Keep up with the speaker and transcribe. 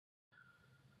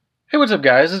Hey, what's up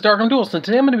guys, it's DarkArmedDuelist, and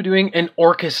today I'm going to be doing an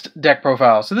Orcust deck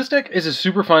profile. So this deck is a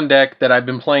super fun deck that I've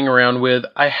been playing around with.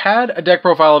 I had a deck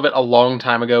profile of it a long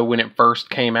time ago when it first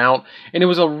came out, and it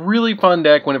was a really fun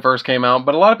deck when it first came out,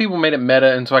 but a lot of people made it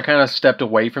meta, and so I kind of stepped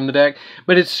away from the deck.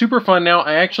 But it's super fun now.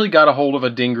 I actually got a hold of a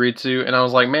Dingritsu, and I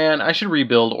was like, man, I should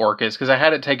rebuild Orcust, because I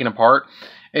had it taken apart.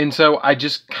 And so I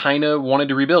just kind of wanted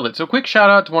to rebuild it. So quick shout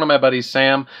out to one of my buddies,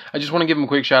 Sam. I just want to give him a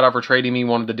quick shout out for trading me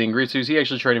one of the Dingritsus. He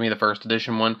actually traded me the first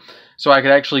edition one, so I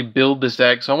could actually build this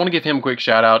deck. So I want to give him a quick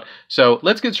shout out. So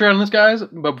let's get straight on this, guys.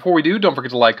 But before we do, don't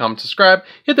forget to like, comment, subscribe.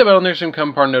 Hit that bell on there so you can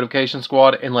become part of the notification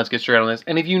squad. And let's get straight on this.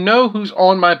 And if you know who's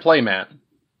on my playmat,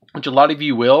 which a lot of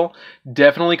you will,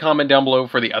 definitely comment down below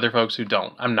for the other folks who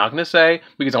don't. I'm not going to say,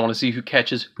 because I want to see who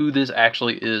catches who this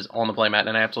actually is on the playmat,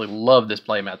 and I absolutely love this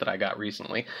playmat that I got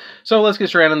recently. So let's get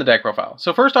straight on the deck profile.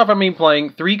 So first off, I'm going to be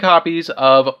playing 3 copies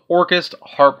of Orcust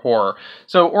Harp Horror.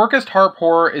 So Orcust Harp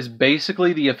Horror is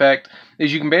basically the effect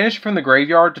is you can banish it from the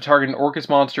graveyard to target an Orcust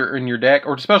monster in your deck,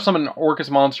 or to special summon an Orcust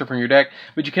monster from your deck,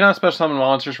 but you cannot special summon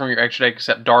monsters from your extra deck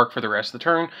except Dark for the rest of the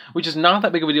turn, which is not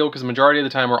that big of a deal because the majority of the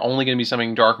time we're only going to be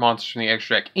summoning Dark monsters from the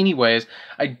extra deck anyways.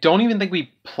 I don't even think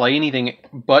we play anything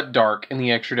but Dark in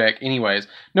the extra deck anyways.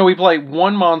 No, we play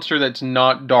one monster that's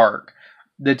not Dark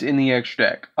that's in the extra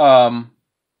deck.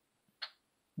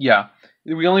 Yeah.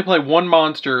 We only play one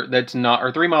monster that's not,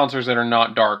 or 3 monsters that are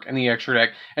not Dark in the extra deck,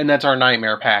 and that's our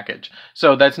Nightmare package.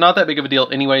 So that's not that big of a deal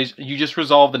anyways. You just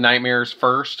resolve the Nightmares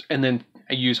first, and then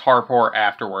use Harp Horror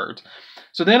afterwards.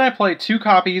 So then I play 2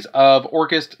 copies of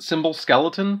Orcust Symbol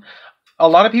Skeleton. A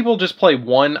lot of people just play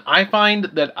 1. I find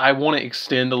that I want to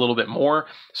extend a little bit more,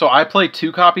 so I play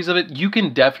 2 copies of it. You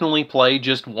can definitely play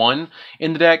just 1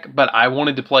 in the deck, but I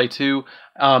wanted to play 2.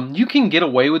 You can get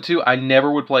away with 2. I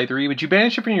never would play 3, but you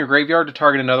banish it from your graveyard to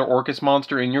target another Orcust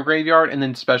monster in your graveyard, and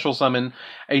then special summon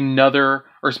another,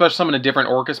 or special summon a different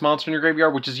Orcust monster in your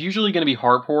graveyard, which is usually going to be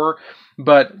Harp Horror,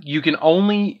 but you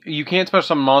can't special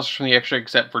summon monsters from the extra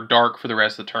except for Dark for the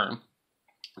rest of the turn.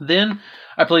 Then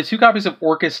I play 2 copies of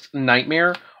Orcust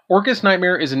Nightmare. Orcust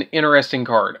Nightmare is an interesting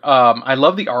card. I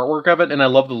love the artwork of it, and I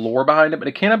love the lore behind it, but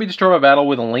it cannot be destroyed by battle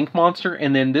with a Link monster.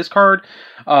 And then this card,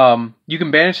 you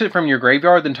can banish it from your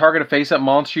graveyard, then target a face-up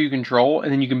monster you control,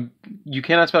 and then you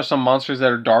cannot special summon monsters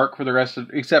that are Dark for the rest of,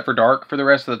 except for Dark for the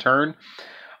rest of the turn.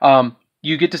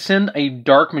 You get to send a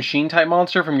Dark Machine type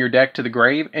monster from your deck to the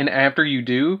grave, and after you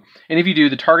do, and if you do,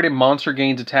 the targeted monster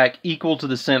gains attack equal to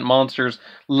the sent monster's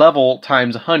level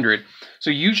times 100. So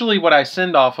usually what I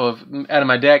send off of out of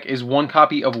my deck is 1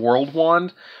 copy of World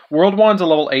Wand. World Wand's a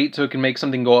level 8, so it can make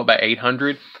something go up by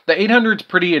 800. The 800 is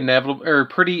pretty inevitable, or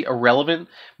pretty irrelevant,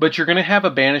 but you're going to have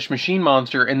a banished machine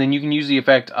monster, and then you can use the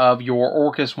effect of your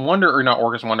Orcust Wonder, or not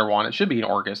Orcust Wonder Wand, it should be an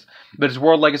Orcust, but it's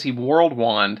World Legacy World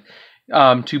Wand,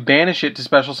 to banish it to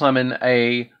special summon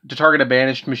to target a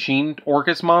banished machine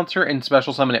Orcust monster and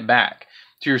special summon it back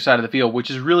to your side of the field, which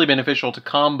is really beneficial to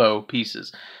combo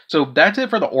pieces. So that's it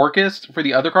for the Orcust. For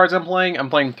the other cards I'm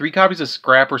playing 3 copies of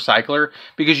Scrap Recycler,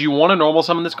 because you want to normal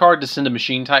summon this card to send a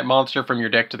machine type monster from your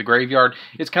deck to the graveyard.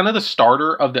 It's kind of the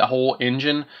starter of the whole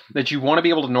engine, that you want to be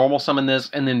able to normal summon this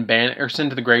and then send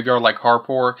to the graveyard like Harp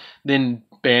Horror, then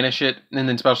banish it, and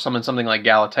then special summon something like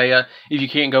Galatea. If you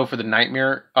can't go for the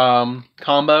Nightmare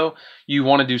combo, you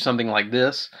want to do something like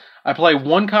this. I play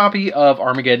 1 copy of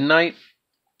Armageddon Knight,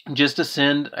 just to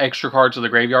send extra cards to the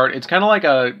graveyard. It's kind of like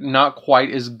a not quite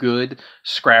as good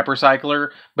Scrap Recycler,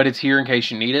 but it's here in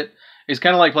case you need it. It's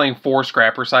kind of like playing 4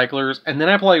 Scrap Recyclers. And then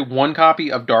I play 1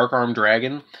 copy of DarkArmed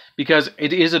Dragon, because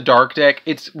it is a Dark deck.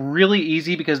 It's really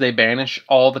easy because they banish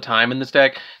all the time in this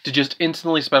deck to just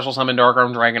instantly special summon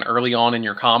DarkArmed Dragon early on in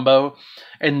your combo.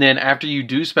 And then after you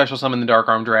do special summon the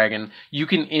DarkArmed Dragon, you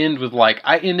can end with, like,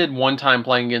 I ended one time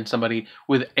playing against somebody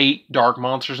with 8 Dark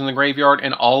monsters in the graveyard,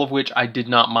 and all of which I did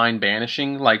not mind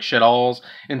banishing, like Shadalls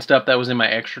and stuff that was in my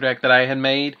extra deck that I had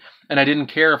made. And I didn't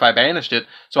care if I banished it,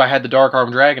 so I had the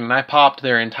DarkArmed Dragon, and I popped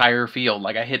their entire field.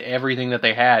 Like, I hit everything that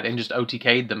they had and just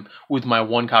OTK'd them with my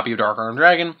 1 copy of DarkArmed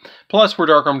Dragon. Plus, we're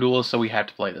DarkArmedDuelist, so we have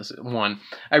to play this one.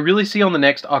 I really see on the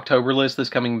next October list this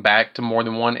coming back to more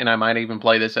than 1, and I might even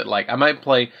play this at, like, I might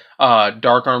play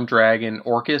DarkArmed Dragon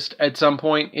Orcust at some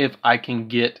point if I can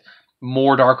get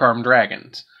more DarkArmed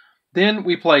Dragons. Then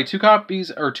we play 2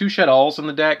 copies, or 2 Shadalls in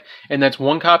the deck, and that's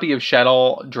 1 copy of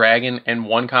Shadall Dragon and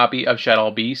 1 copy of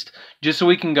Shadall Beast, just so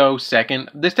we can go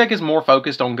second. This deck is more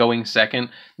focused on going second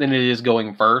than it is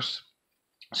going first.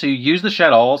 So you use the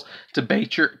Shadalls to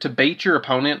bait your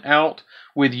opponent out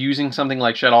with using something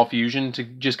like Shadall Fusion to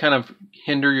just kind of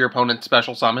hinder your opponent's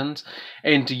special summons,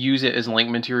 and to use it as link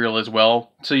material as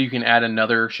well, so you can add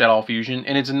another Shadall Fusion,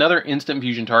 and it's another instant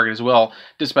fusion target as well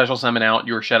to special summon out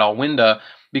your Shadall Winda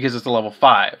because it's a level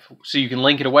 5. So you can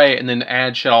link it away and then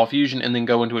add Shell Fusion and then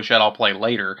go into a Shell play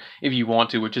later if you want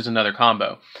to, which is another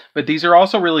combo. But these are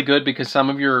also really good because some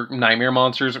of your Nightmare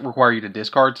monsters require you to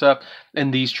discard stuff,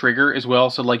 and these trigger as well.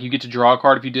 So like you get to draw a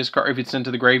card if you discard, if it's sent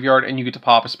to the graveyard, and you get to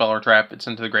pop a spell or trap if it's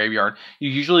sent to the graveyard. You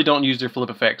usually don't use their flip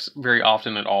effects very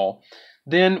often at all.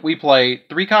 Then we play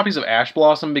 3 copies of Ash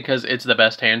Blossom because it's the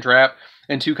best hand trap,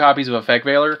 and 2 copies of Effect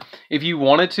Veiler. If you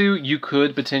wanted to, you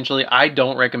could potentially, I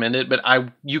don't recommend it, but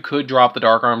you could drop the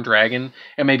Dark Armed Dragon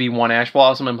and maybe 1 Ash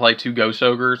Blossom and play 2 Ghost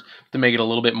Ogres to make it a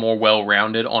little bit more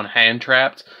well-rounded on hand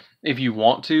traps if you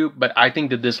want to, but I think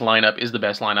that this lineup is the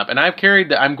best lineup. And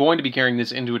I'm going to be carrying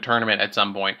this into a tournament at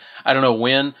some point. I don't know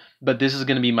when, but this is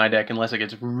going to be my deck unless it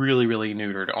gets really, really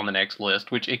neutered on the next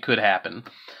list, which it could happen.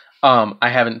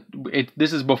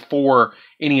 This is before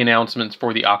any announcements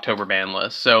for the October ban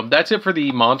list. So that's it for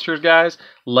the monsters, guys.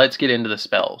 Let's get into the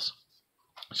spells.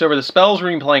 So for the spells, we're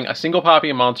going to be playing a single copy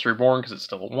of Monster Reborn because it's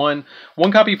still a 1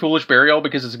 copy of Foolish Burial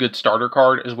because it's a good starter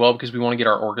card as well because we want to get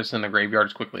our Orcust in the graveyard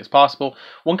as quickly as possible.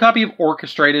 1 copy of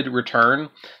Orchestrated Return.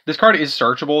 This card is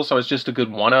searchable, so it's just a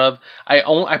good one of.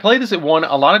 I play this at 1.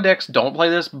 A lot of decks don't play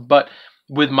this, but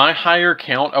with my higher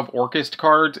count of Orcust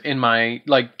cards in my,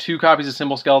 like, 2 copies of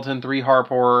Symbol Skeleton, 3 Harp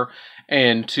Horror,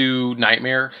 and 2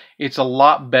 Nightmare, it's a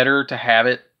lot better to have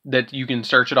it that you can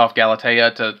search it off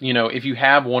Galatea to, you know, if you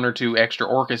have 1 or 2 extra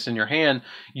Orcust in your hand,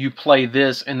 you play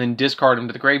this and then discard them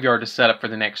to the graveyard to set up for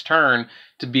the next turn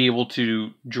to be able to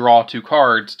draw 2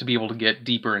 cards to be able to get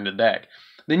deeper into the deck.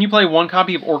 Then you play 1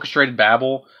 copy of Orchestrated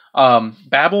Babel.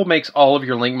 Babel makes all of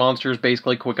your Link monsters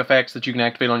basically quick effects that you can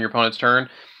activate on your opponent's turn.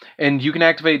 And you can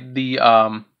activate the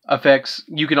effects.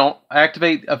 You can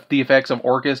activate the effects of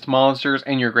Orcust monsters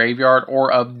in your graveyard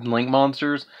or of Link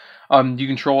monsters. You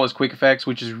control as quick effects,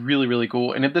 which is really, really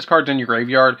cool. And if this card's in your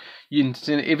graveyard, you can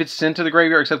send, if it's sent to the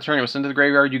graveyard, except the turn it was sent to the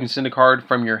graveyard, you can send a card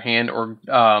from your hand or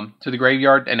to the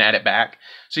graveyard and add it back.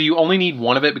 So you only need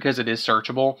 1 of it because it is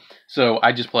searchable. So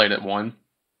I just played it 1.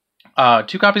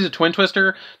 2 copies of Twin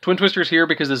Twister. Twin Twister's here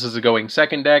because this is a going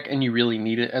second deck, and you really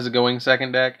need it as a going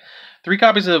second deck. 3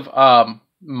 copies of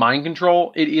Mind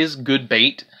Control. It is good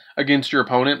bait against your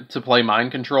opponent to play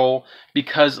Mind Control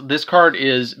because this card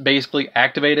is basically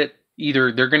activate it.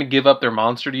 Either they're going to give up their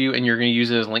monster to you and you're going to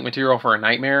use it as link material for a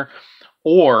nightmare,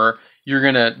 or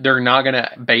they're not going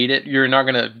to bait it. You're not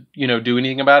going to, you know, do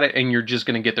anything about it, and you're just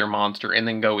going to get their monster and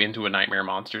then go into a nightmare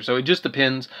monster. So it just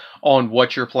depends on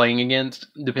what you're playing against,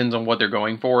 depends on what they're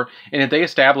going for. And if they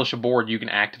establish a board, you can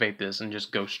activate this and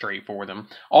just go straight for them.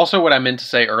 Also, what I meant to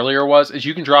say earlier is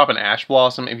you can drop an Ash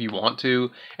Blossom if you want to,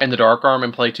 and the Dark Arm,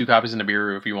 and play 2 copies of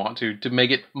Nibiru if you want to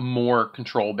make it more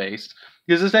control-based.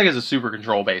 Because this deck is a super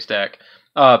control-based deck.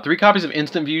 3 copies of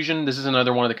Instant Fusion. This is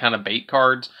another one of the kind of bait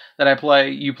cards that I play.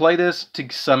 You play this to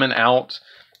summon out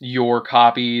your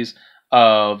copies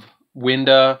of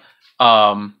Winda,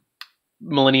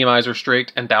 Millenniumize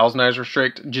Restrict, and Thousand-Eyes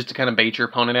Restrict, just to kind of bait your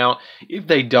opponent out. If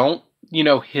they don't, you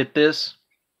know, hit this,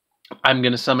 I'm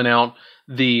going to summon out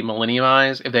the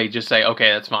Millenniumize. If they just say,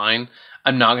 okay, that's fine,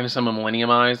 I'm not going to summon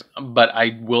Millenniumize, but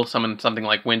I will summon something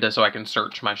like Winda so I can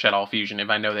search my Shadow Fusion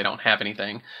if I know they don't have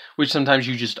anything, which sometimes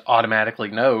you just automatically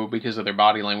know because of their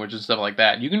body language and stuff like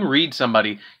that. You can read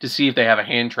somebody to see if they have a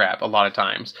hand trap a lot of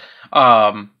times.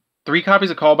 3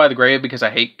 copies of Call by the Grave because I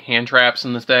hate hand traps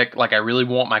in this deck. Like, I really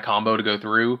want my combo to go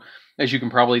through, as you can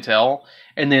probably tell.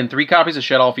 And then 3 copies of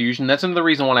Shadow Fusion. That's another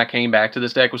reason when I came back to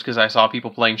this deck was because I saw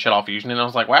people playing Shadow Fusion, and I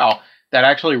was like, wow, that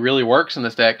actually really works in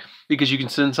this deck, because you can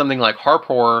send something like Harp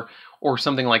Horror or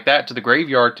something like that to the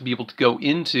graveyard to be able to go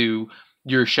into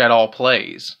your Shadow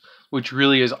plays, which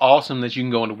really is awesome that you can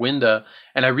go into Winda.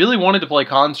 And I really wanted to play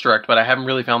Construct, but I haven't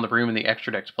really found the room in the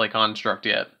extra deck to play Construct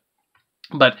yet.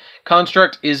 But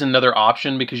Construct is another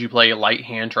option because you play light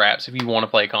hand traps if you want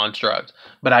to play Construct.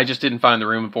 But I just didn't find the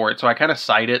room for it, so I kind of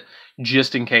cite it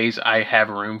just in case I have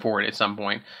room for it at some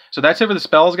point. So that's it for the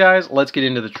spells, guys. Let's get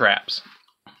into the traps.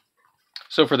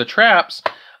 So for the traps,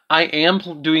 I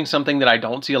am doing something that I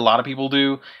don't see a lot of people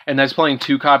do, and that's playing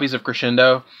 2 copies of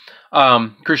Crescendo.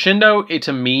 Crescendo,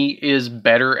 to me, is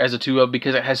better as a 2-of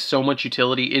because it has so much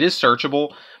utility. It is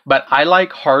searchable, but I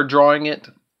like hard drawing it,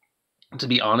 to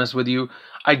be honest with you.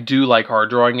 I do like hard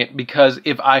drawing it because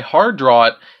if I hard draw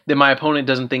it, then my opponent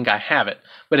doesn't think I have it.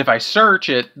 But if I search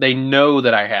it, they know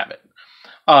that I have it.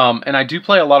 And I do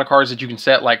play a lot of cards that you can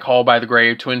set, like Call by the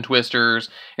Grave, Twin Twisters,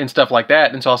 and stuff like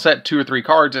that. And so I'll set 2 or 3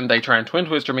 cards, and they try and Twin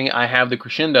Twister me. I have the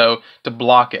Crescendo to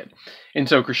block it. And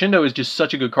so Crescendo is just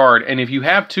such a good card. And if you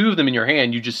have 2 of them in your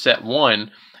hand, you just set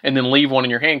 1, and then leave 1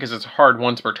 in your hand because it's hard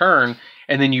once per turn,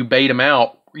 and then you bait them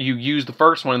out you use the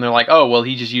first one and they're like, oh, well,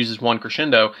 he just uses one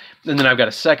crescendo, and then I've got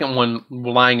a second one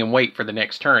lying in wait for the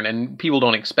next turn, and people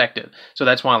don't expect it. So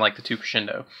that's why I like the 2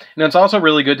 crescendo. And it's also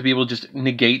really good to be able to just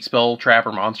negate spell, trap,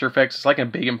 or monster effects. It's like a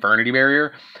big Infernity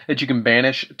Barrier that you can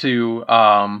banish to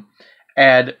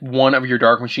add one of your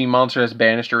Dark Machine monsters as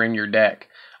banished or in your deck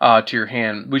to your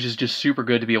hand, which is just super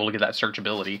good to be able to get that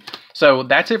searchability. So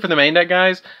that's it for the main deck,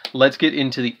 guys. Let's get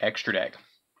into the extra deck.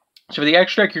 So for the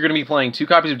extra deck, you're going to be playing 2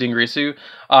 copies of Dingrisu.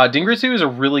 Dingrisu is a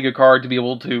really good card to be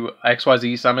able to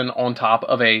XYZ summon on top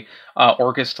of a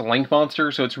Orcust Link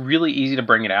monster, so it's really easy to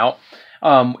bring it out.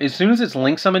 As soon as it's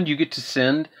Link summoned, you get to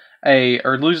send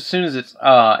as soon as it's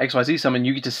XYZ summoned,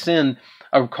 you get to send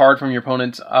a card from your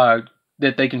opponent's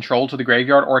that they control to the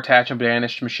graveyard, or attach a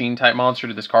banished machine type monster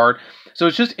to this card. So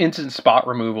it's just instant spot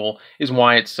removal is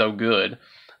why it's so good.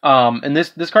 And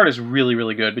this card is really,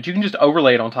 really good, but you can just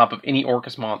overlay it on top of any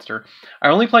Orcust monster. I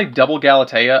only play double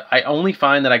Galatea. I only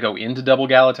find that I go into double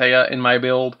Galatea in my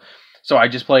build, so I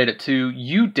just play it at 2.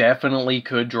 You definitely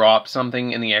could drop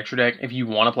something in the extra deck if you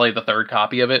want to play the 3rd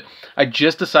copy of it. I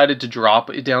just decided to drop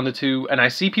it down to 2, and I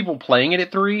see people playing it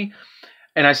at 3,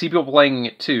 and I see people playing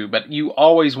it 2, but you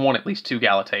always want at least 2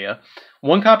 Galatea.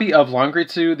 1 copy of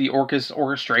Longritsu, the Orcust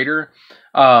Orchestrator.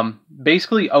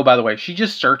 Basically, oh, by the way, she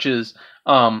just searches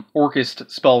Orcust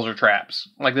spells or traps.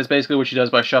 Like, that's basically what she does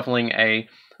by shuffling a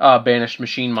banished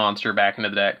machine monster back into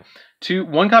the deck.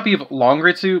 1 copy of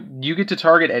Longritsu, you get to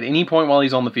target at any point while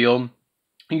he's on the field.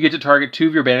 You get to target 2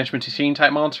 of your banished machine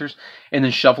type monsters and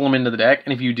then shuffle them into the deck.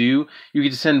 And if you do, you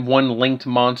get to send 1 linked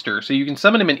monster. So you can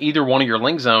summon him in either one of your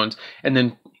link zones, and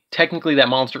then technically that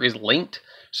monster is linked.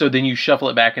 So then you shuffle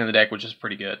it back into the deck, which is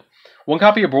pretty good. 1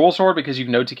 copy of Brawl Sword because you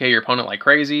can no-TK your opponent like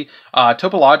crazy.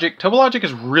 Topologic. Topologic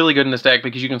is really good in this deck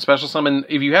because you can special summon,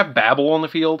 if you have Babel on the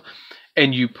field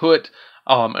and you put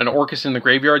an Orcust in the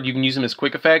graveyard, you can use them as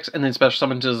quick effects and then special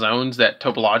summon to zones that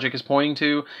Topologic is pointing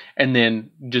to, and then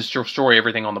just destroy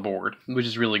everything on the board, which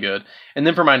is really good. And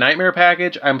then for my Nightmare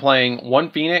package, I'm playing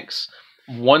 1 Phoenix,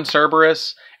 1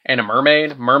 Cerberus, and a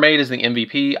Mermaid. Mermaid is the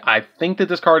MVP. I think that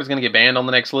this card is going to get banned on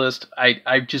the next list.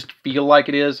 I just feel like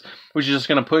it is, which is just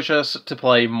going to push us to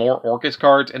play more Orcust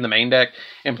cards in the main deck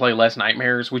and play less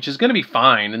Nightmares, which is going to be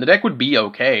fine. And the deck would be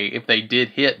okay if they did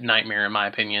hit Nightmare, in my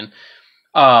opinion,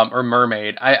 or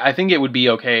Mermaid. I think it would be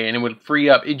okay, and it would free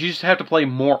up. You just have to play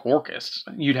more Orcust.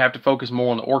 You'd have to focus more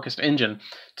on the Orcust engine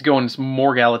to go into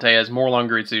more Galateas, more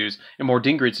Longritsus, and more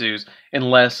Dingritsus,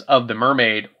 and less of the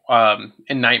Mermaid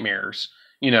and Nightmares.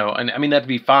 You know, and I mean, that'd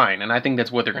be fine, and I think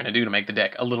that's what they're going to do to make the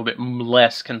deck a little bit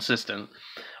less consistent.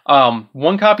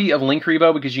 1 copy of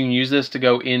Linkuriboh, because you can use this to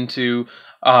go into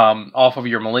off of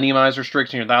your Millenniumizer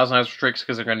Strix and your Thousanizer Strix,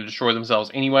 because they're going to destroy themselves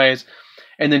anyways.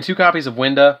 And then 2 copies of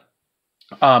Winda.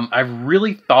 I've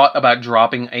really thought about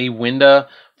dropping a Winda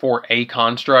for a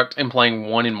construct and playing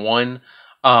 1 and 1.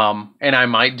 And I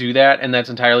might do that, and that's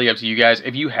entirely up to you guys.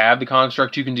 If you have the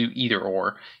construct, you can do either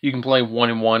or. You can play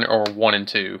 1 and 1 or 1 and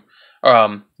 2.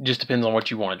 Just depends on what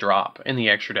you want to drop in the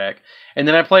extra deck. And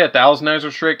then I play a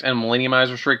Thousanizer Strict and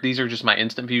Millenniumizer Strict. These are just my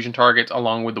instant fusion targets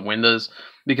along with the Windas,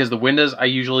 because the Windas, I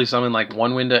usually summon like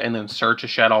 1 Winda and then search a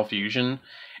Shadow Fusion,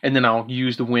 and then I'll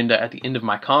use the Winda at the end of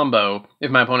my combo. If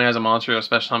my opponent has a monster, a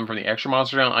special summon from the extra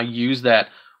monster down, I use that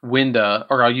Winda,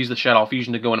 or I'll use the Shadow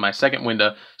Fusion to go into my second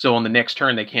Winda, so on the next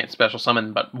turn they can't special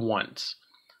summon but once.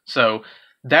 So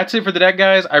that's it for the deck,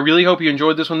 guys. I really hope you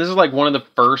enjoyed this one. This is like one of the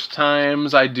first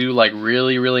times I do like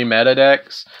really, really meta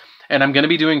decks. And I'm going to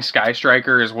be doing Sky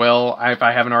Striker as well. If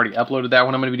I haven't already uploaded that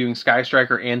one, I'm going to be doing Sky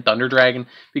Striker and Thunder Dragon,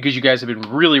 because you guys have been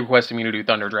really requesting me to do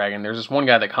Thunder Dragon. There's this one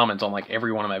guy that comments on like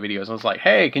every one of my videos, and it's like,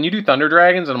 hey, can you do Thunder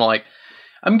Dragons? And I'm like,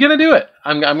 I'm going to do it.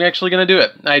 I'm actually going to do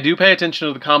it. I do pay attention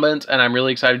to the comments, and I'm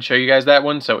really excited to show you guys that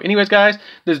one. So anyways, guys,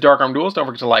 this is DarkArmedDuelist. Don't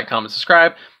forget to like, comment,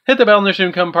 subscribe. Hit the bell and there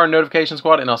soon become part of the notification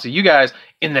squad, and I'll see you guys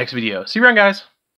in the next video. See you around, guys.